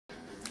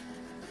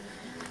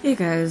Hey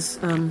guys,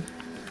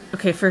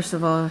 okay, first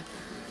of all,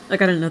 I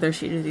got another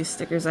sheet of these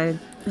stickers. I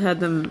had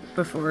them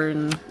before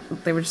and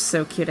they were just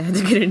so cute I had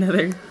to get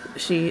another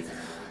sheet.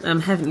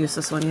 Haven't used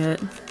this one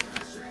yet.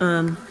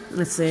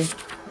 Let's see.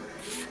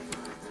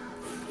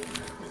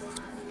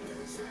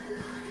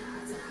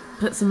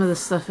 Put some of this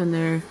stuff in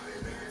there.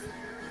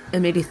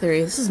 M83,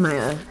 this is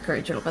my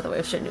current journal, by the way,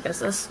 I've shown you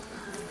guys this.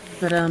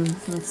 But,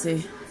 let's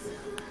see.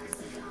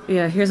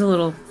 Yeah, here's a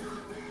little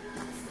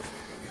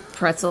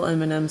pretzel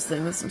M&M's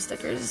thing with some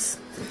stickers.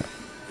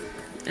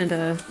 And,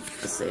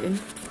 let's see.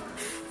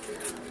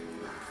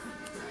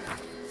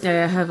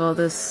 Yeah, I have all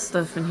this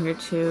stuff in here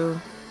too.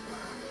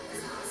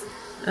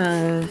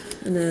 And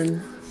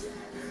then,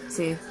 let's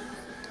see,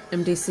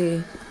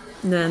 MDC,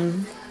 and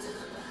then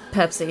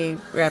Pepsi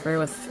wrapper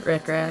with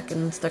Rick Rack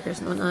and stickers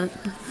and whatnot.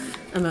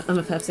 I'm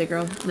a Pepsi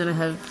girl. And then I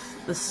have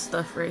this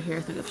stuff right here.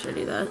 I think I've showed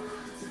you that.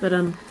 But,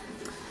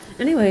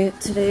 anyway,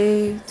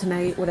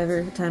 tonight,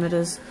 whatever time it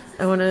is,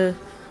 I want to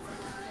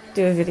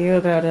do a video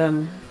about,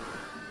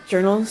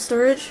 journal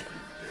storage.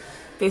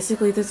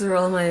 Basically, these are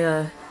all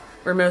my,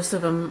 or most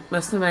of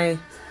my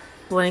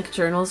blank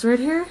journals right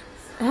here.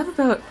 I have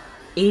about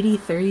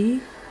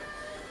 83.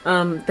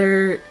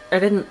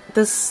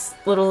 This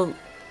little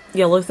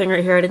yellow thing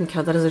right here, I didn't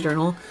count that as a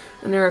journal.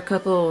 And there are a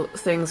couple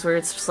things where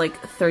it's just like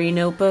 3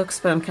 notebooks,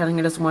 but I'm counting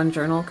it as one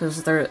journal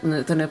because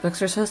the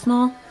notebooks are so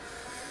small.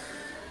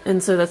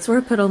 And so that's where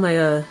I put all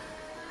my,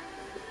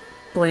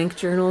 blank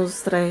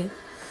journals that I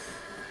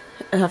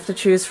have to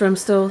choose from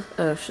still.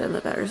 Oh shit, my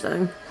battery's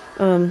dying.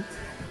 And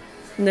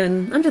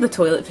then under the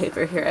toilet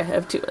paper here I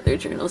have 2 other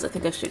journals. I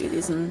think I've showed you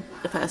these in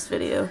the past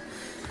video.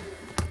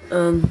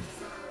 And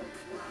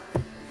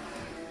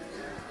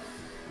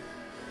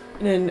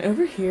then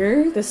over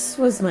here, this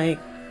was my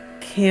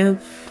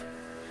camp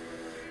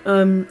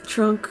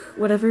trunk,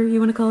 whatever you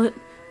want to call it.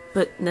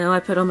 But now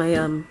I put all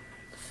my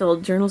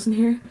filled journals in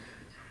here.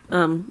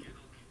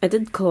 I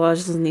did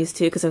collages in these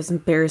too because I was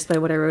embarrassed by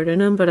what I wrote in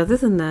them, but other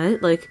than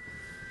that, like,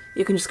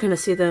 you can just kind of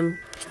see them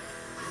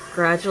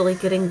gradually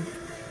getting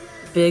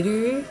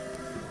bigger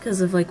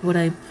because of like what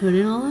I put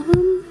in all of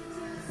them,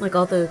 like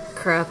all the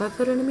crap I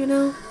put in them, you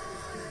know?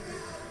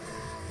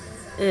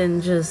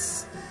 And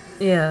just,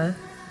 yeah.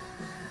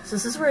 So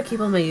this is where I keep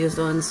all my used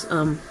ones.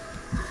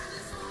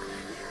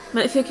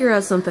 Might figure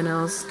out something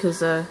else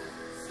because I'm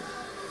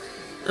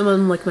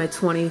on like my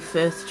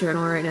 25th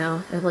journal right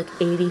now. I have like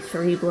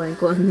 83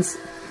 blank ones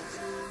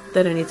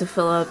that I need to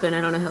fill up, and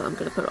I don't know how I'm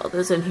gonna put all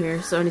those in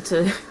here, so I need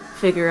to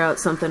figure out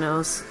something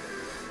else.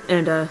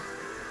 And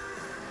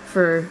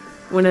for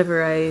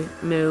whenever I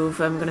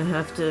move, I'm gonna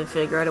have to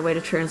figure out a way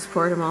to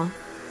transport them all.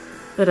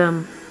 But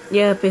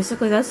yeah,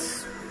 basically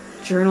that's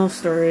journal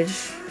storage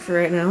for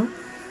right now.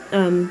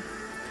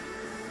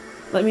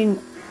 Let me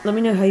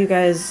know how you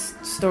guys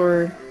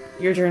store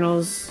your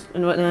journals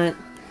and whatnot.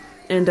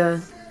 And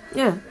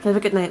yeah, have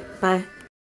a good night. Bye.